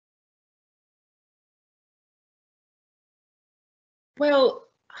Well,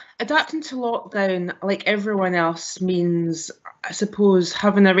 adapting to lockdown, like everyone else, means, I suppose,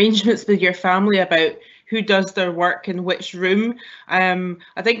 having arrangements with your family about who does their work in which room. I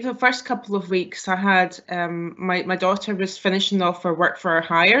think the first couple of weeks I had my daughter was finishing off her work for her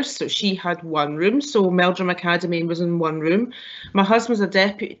hire, so she had one room. So Meldrum Academy was in one room. My husband's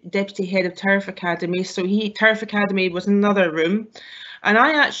a deputy head of Turf Academy, so Turf Academy was in another room. And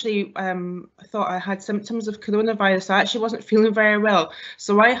I actually thought I had symptoms of coronavirus. I actually wasn't feeling very well.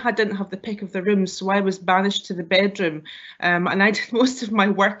 So didn't have the pick of the room. So I was banished to the bedroom. And I did most of my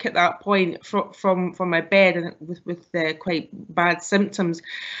work at that point from my bed, and with quite bad symptoms.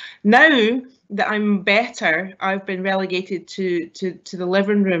 Now that I'm better, I've been relegated to the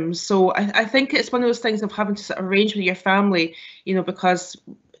living room. So I think it's one of those things of having to sort of arrange with your family, because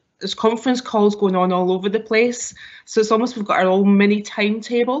there's conference calls going on all over the place. So it's almost we've got our own mini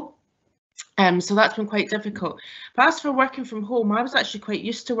timetable. So that's been quite difficult. But as for working from home, I was actually quite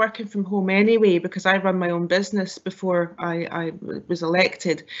used to working from home anyway, because I run my own business before I was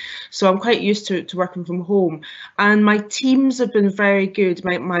elected. So I'm quite used to working from home. And my teams have been very good.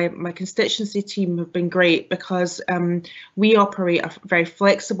 My constituency team have been great, because we operate a very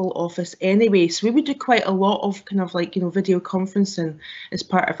flexible office anyway. So we would do quite a lot of kind of like, video conferencing as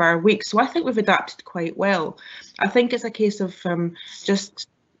part of our week. So I think we've adapted quite well. I think it's a case of just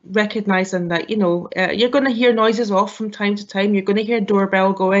recognising that you're going to hear noises off from time to time. You're going to hear a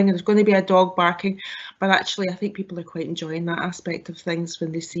doorbell going, and there's going to be a dog barking, but actually I think people are quite enjoying that aspect of things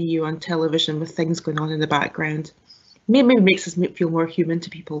when they see you on television with things going on in the background. Maybe makes us feel more human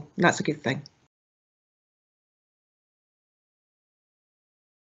to people, and that's a good thing.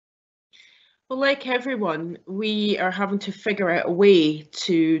 Well, like everyone, we are having to figure out a way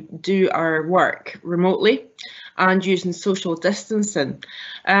to do our work remotely and using social distancing.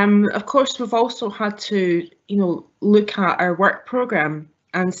 Of course, we've also had to, look at our work programme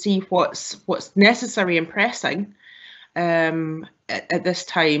and see what's necessary and pressing at this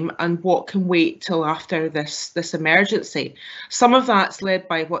time, and what can wait till after this emergency. Some of that's led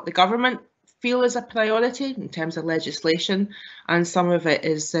by what the government feel is a priority in terms of legislation, and some of it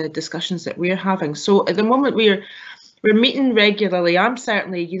is discussions that we're having. So at the moment we're meeting regularly. I'm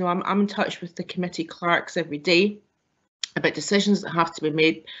certainly, I'm in touch with the committee clerks every day about decisions that have to be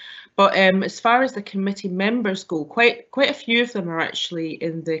made. But as far as the committee members go, quite a few of them are actually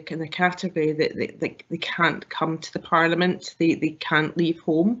in the kind of category that they can't come to the Parliament, they can't leave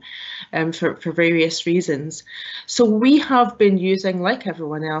home for various reasons. So we have been using, like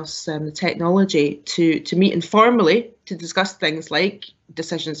everyone else, the technology to meet informally to discuss things like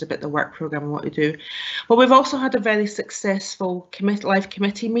decisions about the work programme and what to do. But we've also had a very successful live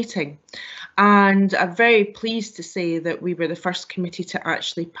committee meeting, and I'm very pleased to say that we were the first committee to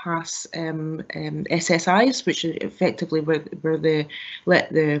actually pass SSIs, which effectively were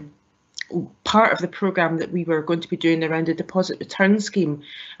the part of the programme that we were going to be doing around the deposit return scheme,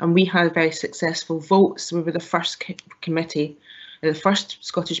 and we had very successful votes. We were the first committee, the first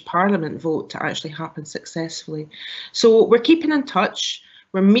Scottish Parliament vote to actually happen successfully. So we're keeping in touch.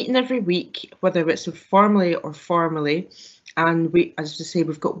 We're meeting every week, whether it's informally or formally, and we, as I say,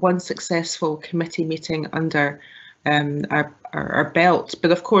 we've got one successful committee meeting under our belt.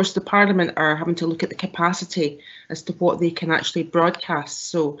 But of course, the Parliament are having to look at the capacity as to what they can actually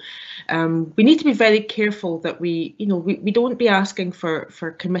broadcast. So we need to be very careful that we don't be asking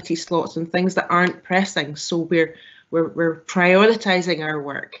for committee slots and things that aren't pressing. So we're prioritising our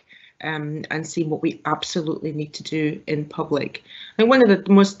work and seeing what we absolutely need to do in public. And one of the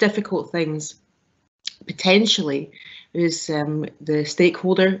most difficult things potentially is the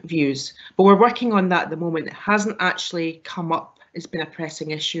stakeholder views, but we're working on that at the moment. It hasn't actually come up as been a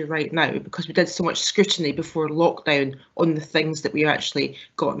pressing issue right now, because we did so much scrutiny before lockdown on the things that we actually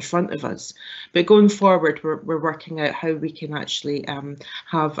got in front of us. But going forward, we're working out how we can actually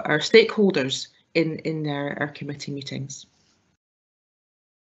have our stakeholders in our committee meetings.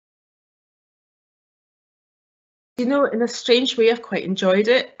 In a strange way, I've quite enjoyed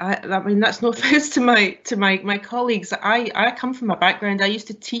it. I mean, that's no offence to my colleagues. I come from a background. I used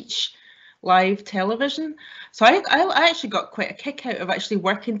to teach live television, so I actually got quite a kick out of actually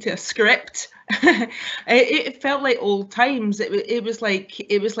working to a script. it felt like old times. It was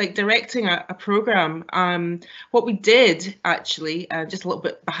like directing a program. What we did actually, just a little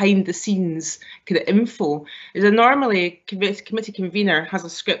bit behind the scenes kind of info, is that normally committee convener has a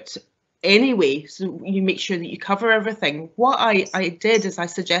script anyway, so you make sure that you cover everything. What I did is I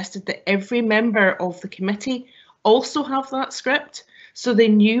suggested that every member of the committee also have that script, so they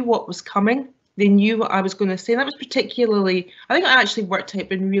knew what was coming, they knew what I was going to say. And that was particularly, I think it actually worked out,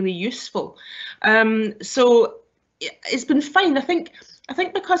 been really useful. So it's been fine. I think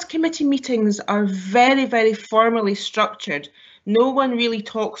because committee meetings are very, very formally structured, no one really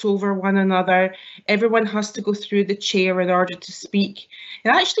talks over one another. Everyone has to go through the chair in order to speak. It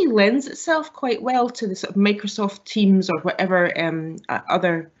actually lends itself quite well to the sort of Microsoft Teams or whatever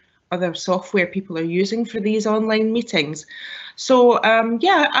other software people are using for these online meetings. So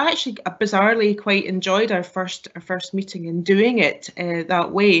yeah, I actually bizarrely quite enjoyed our first meeting and doing it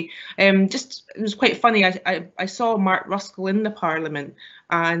that way. Just it was quite funny. I saw Mark Ruskell in the Parliament,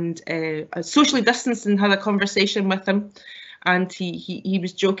 and I socially distanced and had a conversation with him. And he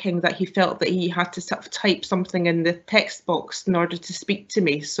was joking that he felt that he had to sort of type something in the text box in order to speak to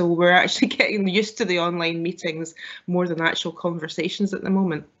me. So we're actually getting used to the online meetings more than actual conversations at the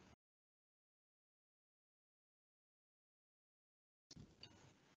moment.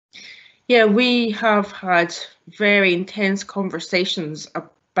 Yeah, we have had very intense conversations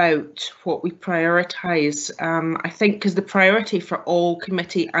about what we prioritise. I think because the priority for all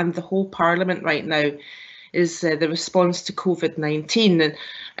committee and the whole Parliament right now is the response to COVID-19,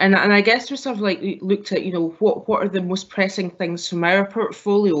 and I guess we sort of like looked at, you know, what are the most pressing things from our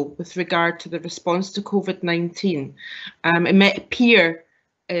portfolio with regard to the response to COVID-19. It may appear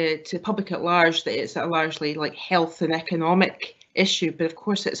to the public at large that it's a largely like health and economic issue, but of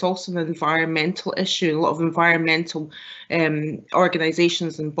course it's also an environmental issue. A lot of environmental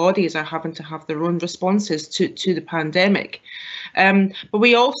organisations and bodies are having to have their own responses to the pandemic. But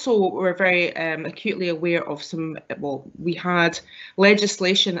we also were very acutely aware of some, well, we had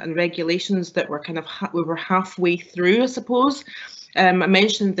legislation and regulations that were kind of, we were halfway through, I suppose. I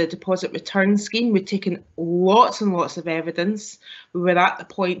mentioned the deposit return scheme. We'd taken lots and lots of evidence. We were at the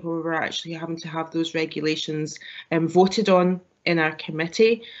point where we were actually having to have those regulations voted on in our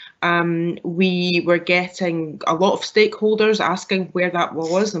committee. We were getting a lot of stakeholders asking where that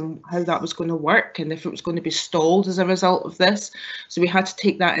was and how that was going to work and if it was going to be stalled as a result of this. So we had to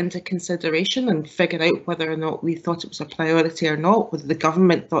take that into consideration and figure out whether or not we thought it was a priority or not, whether the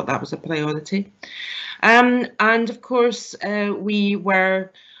government thought that was a priority. And of course, we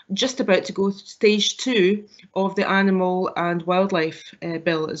were just about to go to stage 2 of the animal and wildlife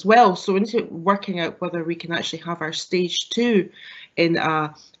bill as well. So into working out whether we can actually have our stage 2 in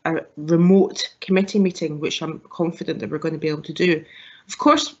a remote committee meeting, which I'm confident that we're going to be able to do. Of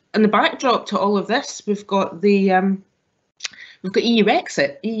course, in the backdrop to all of this, we've got the EU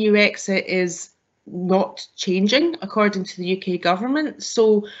exit. EU exit is not changing according to the UK government.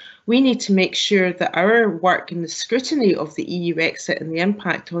 So we need to make sure that our work in the scrutiny of the EU exit and the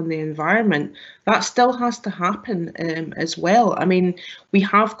impact on the environment, that still has to happen as well. I mean, we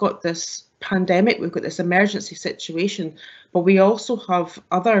have got this pandemic, we've got this emergency situation, but we also have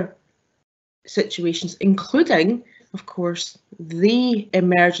other situations, including, of course, the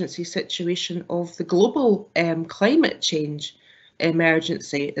emergency situation of the global climate change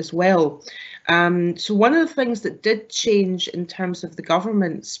emergency as well. So one of the things that did change in terms of the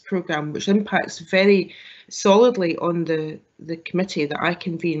government's programme, which impacts very solidly on the committee that I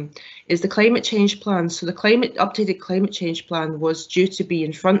convene, is the climate change plan. So the updated climate change plan was due to be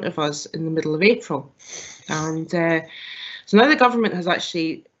in front of us in the middle of April. And so now the government has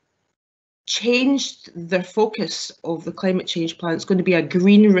actually changed the focus of the climate change plan. It's going to be a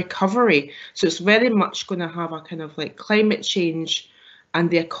green recovery. So it's very much going to have a kind of like climate change and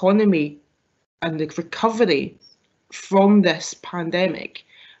the economy and the recovery from this pandemic,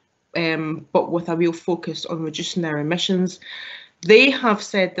 but with a real focus on reducing their emissions. They have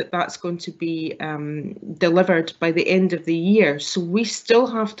said that that's going to be delivered by the end of the year. So we still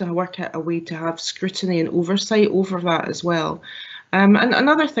have to work out a way to have scrutiny and oversight over that as well. And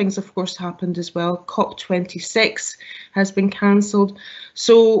other things, of course, happened as well. COP26 has been cancelled.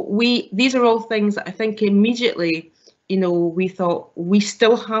 So these are all things that I think immediately, you know, we thought we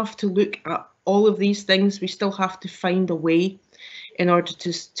still have to look at all of these things. We still have to find a way in order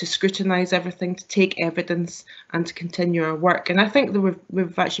to scrutinise everything, to take evidence and to continue our work. And I think that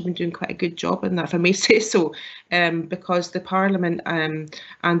we've actually been doing quite a good job in that, if I may say so, because the Parliament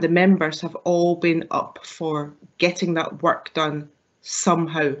and the members have all been up for getting that work done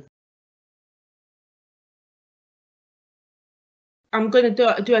somehow. I'm going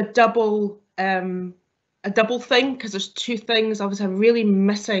to do a double thing, because there's two things. Obviously, I'm really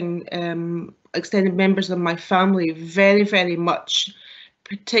missing extended members of my family very, very much,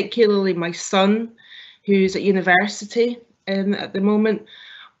 particularly my son, who's at university at the moment.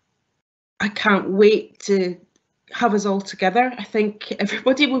 I can't wait to have us all together. I think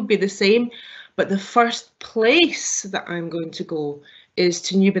everybody will be the same, but the first place that I'm going to go is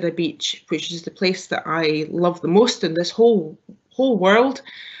to Newborough Beach, which is the place that I love the most in this whole world.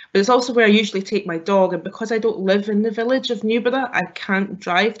 But it's also where I usually take my dog, and because I don't live in the village of Newborough, I can't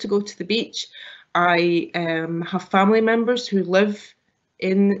drive to go to the beach. I have family members who live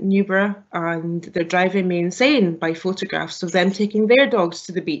in Newborough, and they're driving me insane by photographs of them taking their dogs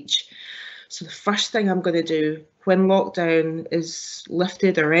to the beach. So the first thing I'm going to do when lockdown is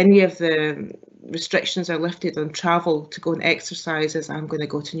lifted, or any of the restrictions are lifted on travel to go and exercise, is I'm going to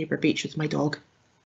go to Newborough Beach with my dog.